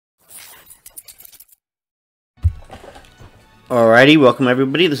Alrighty, welcome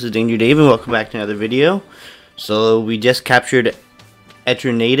everybody, this is Danger Dave and welcome back to another video. So we just captured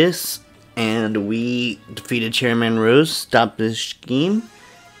Eternatus and we defeated Chairman Rose, stopped this scheme,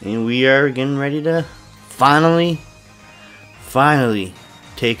 and we are getting ready to finally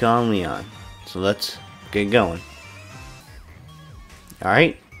take on Leon. So let's get going.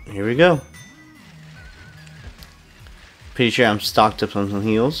 Alright, here we go. Pretty sure I'm stocked up on some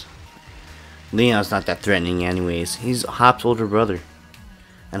heals. Leon's not that threatening anyways. He's Hop's older brother.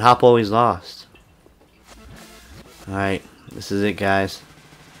 And Hop always lost. Alright, this is it, guys.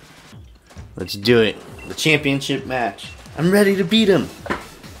 Let's do it. The championship match. I'm ready to beat him.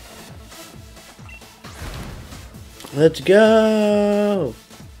 Let's go.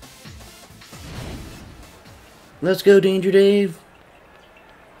 Let's go, Danger Dave.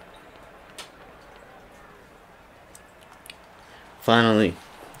 Finally.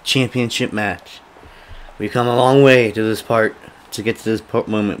 Championship match. We've come a long way to this part, to get to this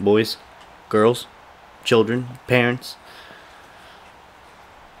moment, boys, girls, children, parents.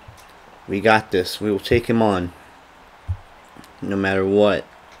 We got this. We will take him on, no matter what.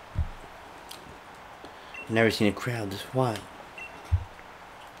 I've never seen a crowd this wild.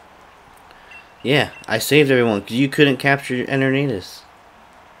 Yeah, I saved everyone because you couldn't capture Eternatus.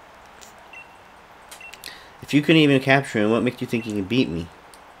 If you couldn't even capture him, what makes you think you can beat me?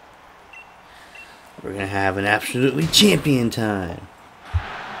 We're gonna have an absolutely champion time.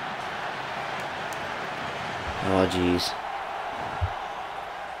 Oh jeez.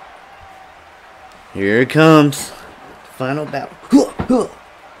 Here it comes. Final battle.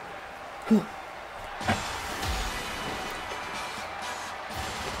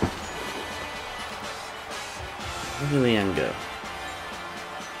 Where did Leon go?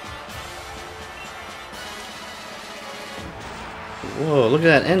 Whoa, look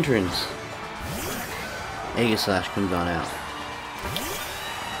at that entrance. Slash comes on out.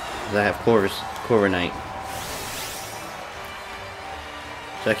 Because I have Corviknight.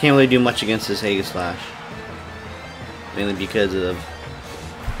 So I can't really do much against this Slash. Mainly because of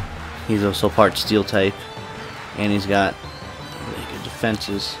he's also part Steel type. And he's got really good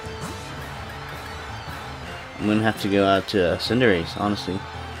defenses. I'm gonna have to go out to Cinderace, honestly.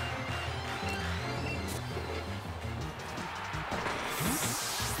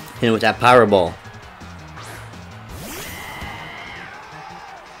 Hit him with that Power Ball.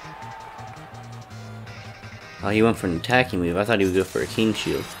 Oh, he went for an attacking move. I thought he would go for a King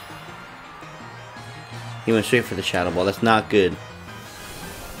Shield. He went straight for the Shadow Ball. That's not good.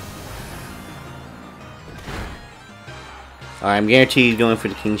 Alright, I'm guaranteed he's going for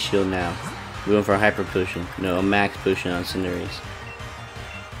the King Shield now. We're going for a Hyper Potion. No, a Max Potion on Cinderace.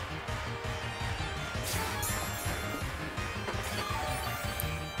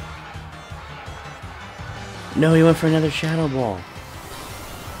 No, he went for another Shadow Ball.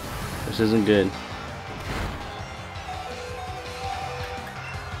 This isn't good.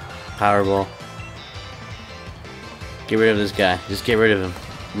 Powerball. Get rid of this guy. Just get rid of him.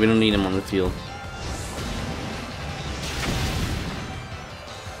 We don't need him on the field.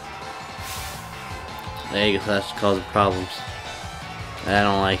 There you go. That's causing problems. I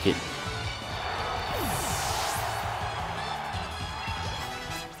don't like it.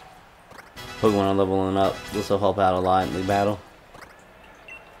 Pokemon are leveling up. This will help out a lot in the battle.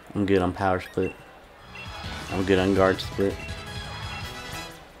 I'm good on Power Split. I'm good on Guard Split.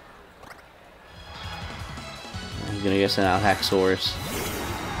 He's gonna get sent out Haxorus.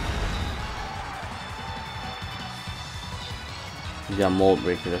 He's got Mold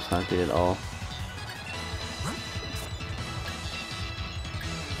Breaker, that's not good at all.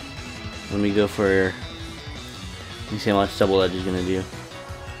 Let me go for... Let me see how much Double Edge is gonna do.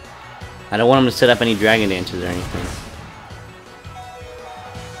 I don't want him to set up any Dragon Dances or anything.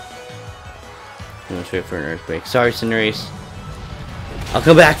 I'm gonna straight for an Earthquake. Sorry, Cinderace. I'll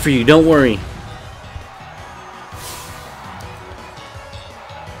come back for you, don't worry.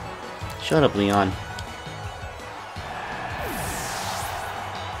 Shut up, Leon.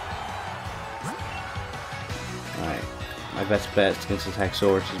 Alright. My best bet against this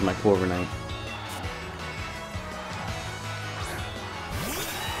Haxorus is my Corviknight.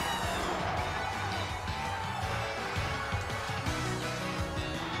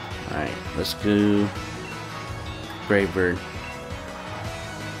 Alright, let's go Brave Bird.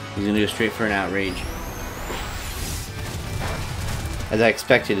 He's gonna go straight for an Outrage. As I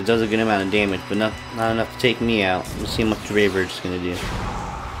expected, it does a good amount of damage, but not enough to take me out. We'll see how much Brave Bird's gonna do.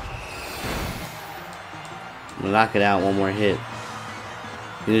 I'm gonna knock it out one more hit.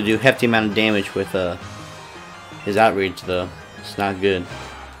 He's gonna do a hefty amount of damage with his Outrage though. It's not good.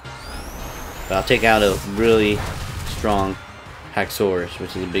 But I'll take out a really strong Haxorus,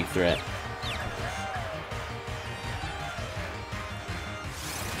 which is a big threat.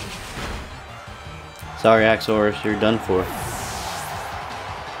 Sorry, Haxorus, you're done for.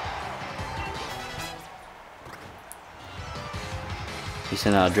 He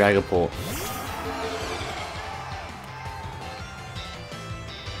sent out a Dragapult.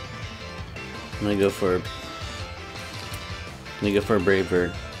 I'm gonna go for a Brave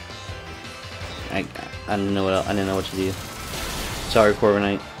Bird. I don't know what else, I didn't know what to do. Sorry,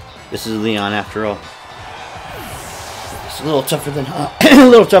 Corviknight. This is Leon after all. It's a little tougher than Hop. A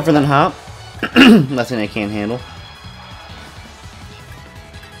little tougher than Hop. Nothing I can't handle.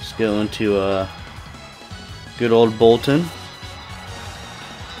 Let's go into good old Bolton.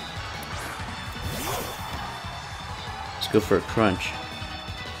 Let's go for a Crunch.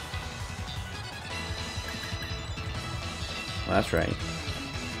 Well, that's right.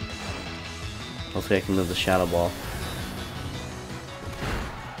 Hopefully I can live the Shadow Ball.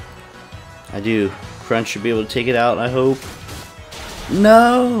 I do. Crunch should be able to take it out, I hope.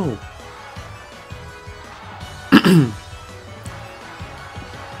 No!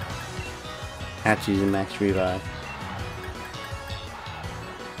 Have to use a max revive.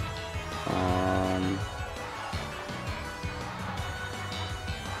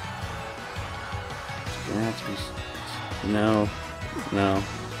 It's gonna have to be. No.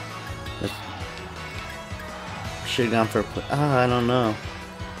 Should have gone for a play. I don't know.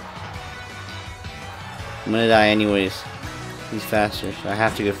 I'm gonna die anyways. He's faster, so I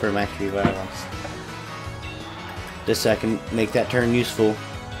have to go for a max revive. Just so I can make that turn useful.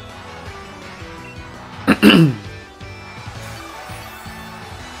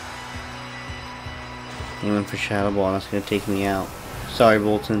 Aiming for Shadow Ball, and that's gonna take me out. Sorry,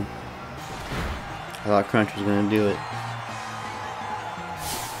 Bolton. I thought Crunch was gonna do it.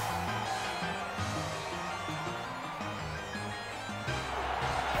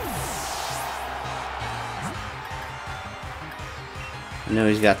 I know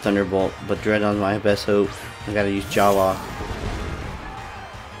he's got Thunderbolt, but Dreadnought's my best hope. I gotta use Jaw Lock.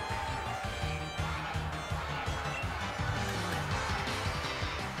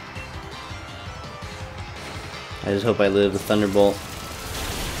 I just hope I live the Thunderbolt.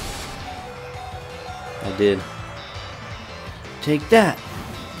 I did. Take that!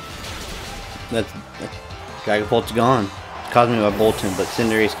 That Dragapult's gone. It's caused me by Bolton, but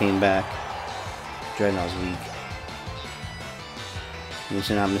Cinderace came back. Dreadnought's weak. He's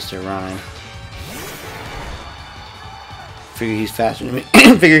not Mr. Rhyme. Figure he's faster than me.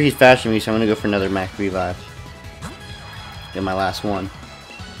 Figure he's faster than me, so I'm gonna go for another Max Revive. Get my last one.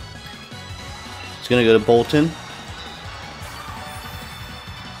 It's gonna go to Bolton.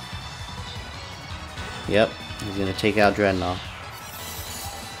 Yep, he's gonna take out Dreadnought.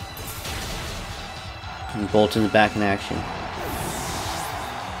 And Bolton's back in action.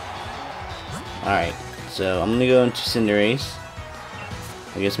 Alright, so I'm gonna go into Cinderace.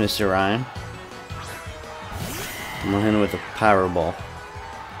 I guess Mr. Rhyme. I'm gonna hit him with a Power Ball.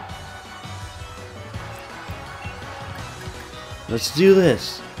 Let's do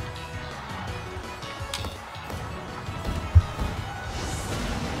this.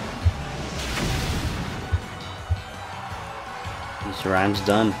 Mr. Rhyme's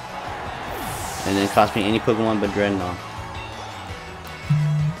done. And it cost me any Pokemon but Dreadnought.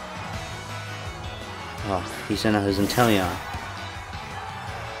 Oh, he sent out his Inteleon.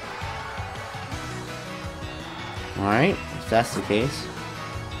 Alright, if that's the case.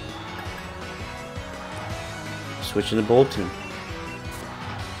 Switching to Bolton.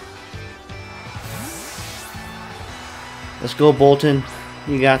 Let's go, Bolton.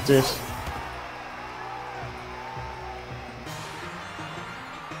 You got this.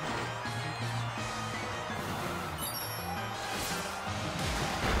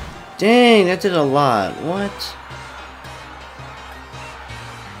 Dang, that did a lot. What?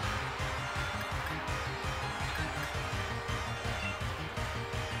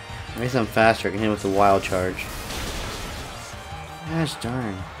 I guess I'm faster. I can hit him with the Wild Charge. Gosh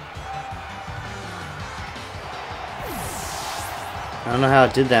darn. I don't know how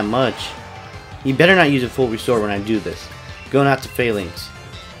it did that much. You better not use a full restore when I do this. Going out to Phalanx.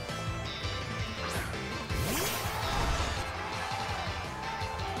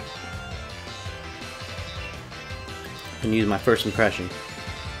 And use my first impression.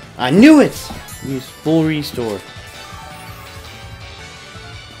 I knew it! Use full restore.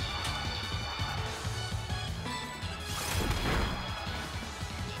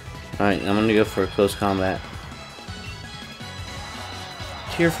 Alright, I'm gonna go for a close combat.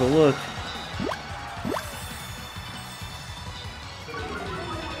 Tearful look.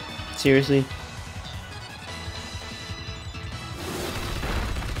 Seriously?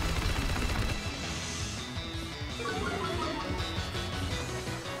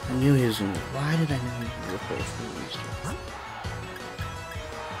 Bolton. Why did I never go for a full restore?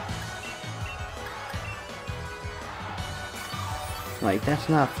 Like, that's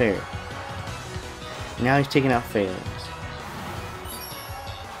not fair. Now he's taking out failings.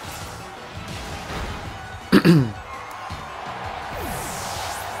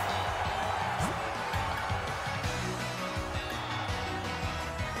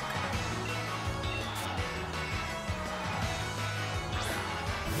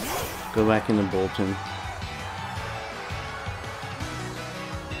 Go back into Bolton.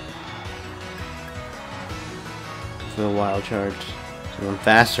 For the wild charge. So I'm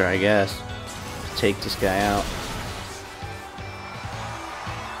faster, I guess. Take this guy out.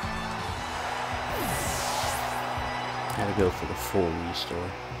 Gotta go for the full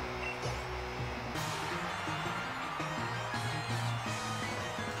restore.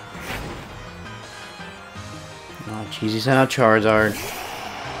 Oh jeez, he sent out Charizard.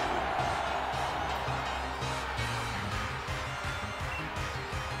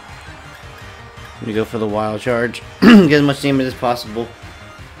 I'm gonna go for the wild charge. Get as much damage as possible.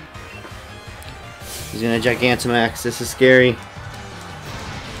 He's gonna Gigantamax. This is scary.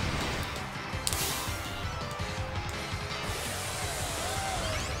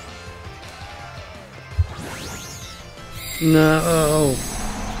 No.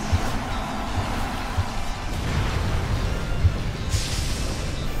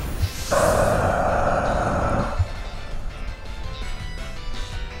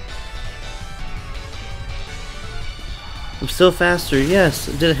 I'm still faster, yes,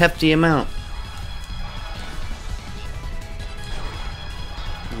 I did a hefty amount.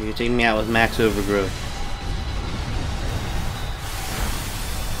 You're taking me out with max overgrowth.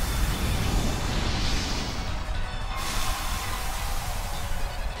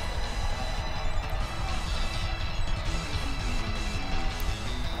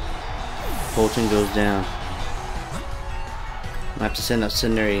 Bolton goes down. I have to send out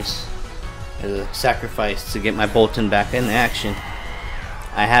Cinderace as a sacrifice to get my Bolton back in action.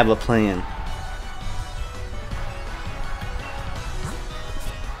 I have a plan.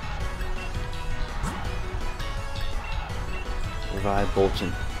 Revive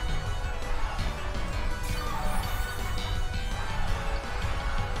Bolton.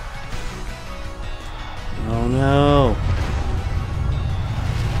 Oh no!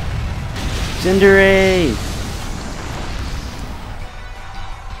 Cinderace!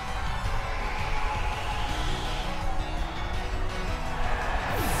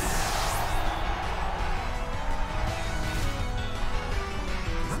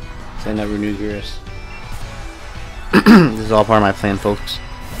 Send out Renewgerous. This is all part of my plan, folks.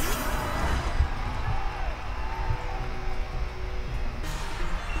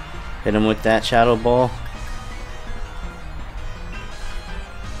 Hit him with that Shadow Ball.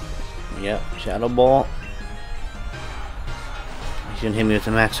 Yep, Shadow Ball. He's gonna hit me with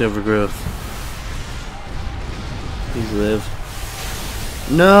the max overgrowth. Please live.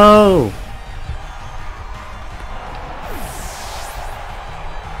 No!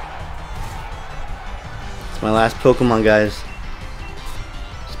 It's my last Pokemon, guys.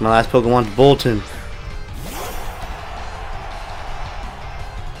 It's my last Pokemon, Bolton.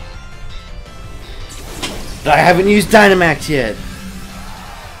 I haven't used Dynamax yet.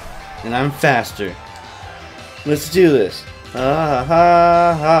 And I'm faster. Let's do this. Ha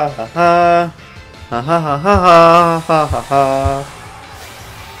ha ha ha ha. Ha ha ha ha ha ha ha.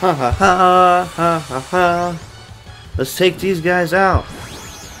 Ha ha ha ha ha ha. Let's take these guys out.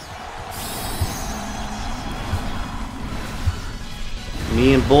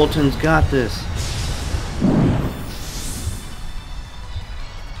 Me and Bolton's got this.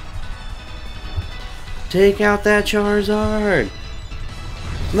 Take out that Charizard.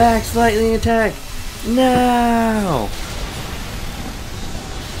 Max lightning attack. Now.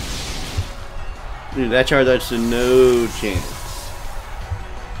 Dude, that Charizard stood no chance.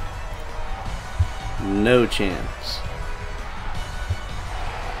 No chance.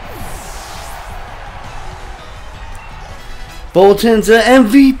 Bolton's a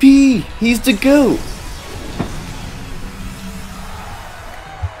MVP! He's the GOAT!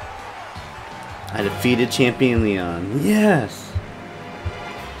 I defeated Champion Leon. Yes!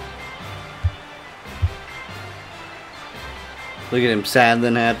 Look at him, sad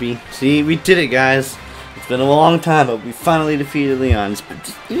and happy. See, we did it, guys. It's been a long time, but we finally defeated Leon.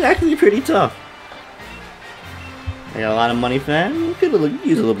 It's actually pretty tough. I got a lot of money for that. We could have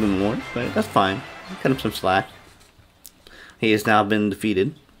used a little bit more, but that's fine. Cut him some slack. He has now been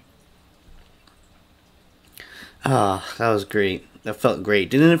defeated. Ah, that was great. That felt great.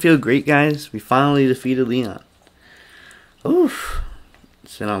 Didn't it feel great, guys? We finally defeated Leon. Oof.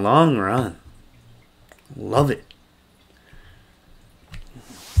 It's been a long run. Love it.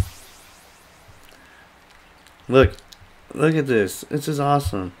 Look at this. This is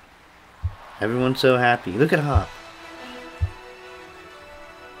awesome. Everyone's so happy. Look at Hop.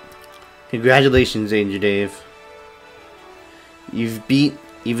 Congratulations, Danger Dave. You've beat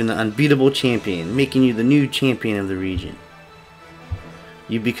even the unbeatable champion, making you the new champion of the region.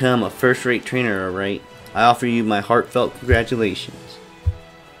 You've become a first-rate trainer, alright? I offer you my heartfelt congratulations.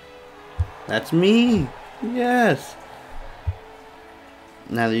 That's me! Yes!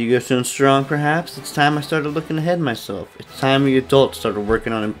 Now that you go so strong, perhaps, it's time I started looking ahead myself. It's time we adults started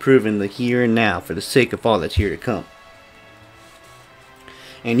working on improving the here and now for the sake of all that's here to come.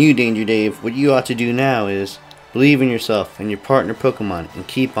 And you, Danger Dave, what you ought to do now is believe in yourself and your partner Pokemon and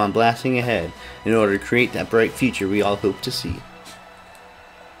keep on blasting ahead in order to create that bright future we all hope to see.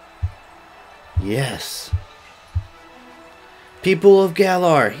 Yes. People of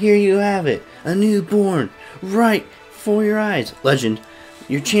Galar, here you have it. A newborn, right before your eyes. Legend,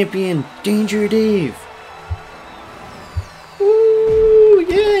 your champion, Danger Dave. Woo,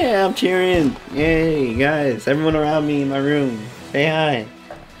 yeah, I'm cheering. Yay, guys, everyone around me in my room, say hi.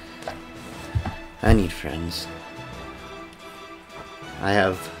 I need friends. I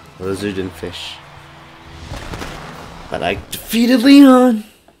have lizard and fish. But I defeated Leon.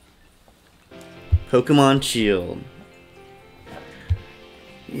 Pokemon Shield.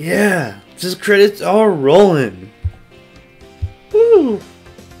 Yeah, just credits are rolling. Woo!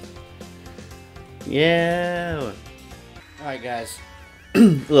 Yeah. Alright, guys.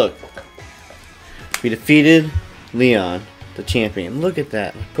 Look. We defeated Leon, the champion. Look at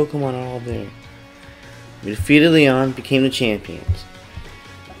that. My Pokemon are all there. We defeated Leon, became the champions.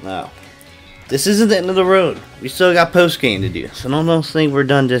 Now, this isn't the end of the road. We still got post-game to do, so don't think we're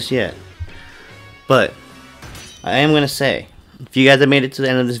done just yet. But, I am going to say, if you guys have made it to the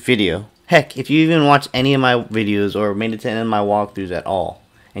end of this video, heck, if you even watched any of my videos or made it to the end of my walkthroughs at all,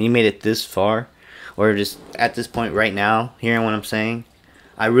 and you made it this far, or just at this point right now, hearing what I'm saying,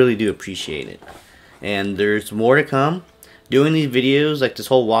 I really do appreciate it. And there's more to come. Doing these videos, like this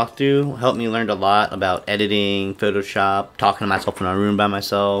whole walkthrough, helped me learn a lot about editing, Photoshop, talking to myself in my room by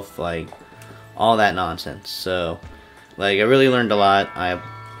myself, like, all that nonsense. So, like, I really learned a lot. I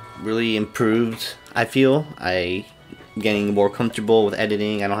really improved, I feel. I'm getting more comfortable with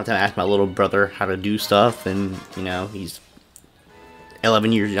editing. I don't have to ask my little brother how to do stuff, and, you know, he's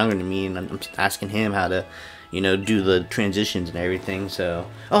 11 years younger than me, and I'm asking him how to, you know, do the transitions and everything. So,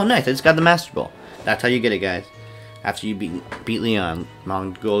 oh, nice, I just got the Master Ball. That's how you get it, guys. After you beat Leon,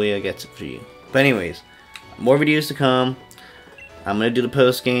 Mongolia gets it for you. But anyways, more videos to come. I'm going to do the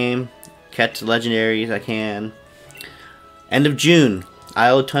post game, catch the legendaries I can. End of June,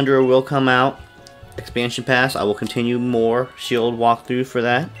 Isle of Tundra will come out. Expansion Pass, I will continue more Shield walkthrough for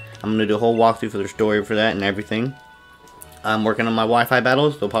that. I'm going to do a whole walkthrough for the story for that and everything. I'm working on my Wi-Fi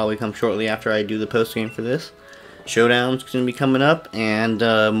battles. They'll probably come shortly after I do the post game for this. Showdown's going to be coming up, and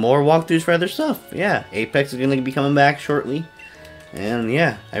more walkthroughs for other stuff. Yeah, Apex is going to be coming back shortly. And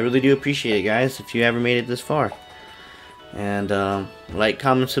yeah, I really do appreciate it, guys, if you ever made it this far. And like,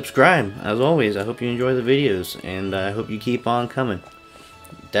 comment, subscribe. As always, I hope you enjoy the videos, and I hope you keep on coming.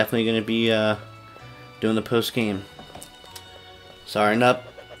 Definitely going to be doing the post game. Starting up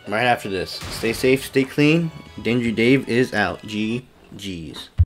right after this. Stay safe, stay clean. Danger Dave is out. GG's.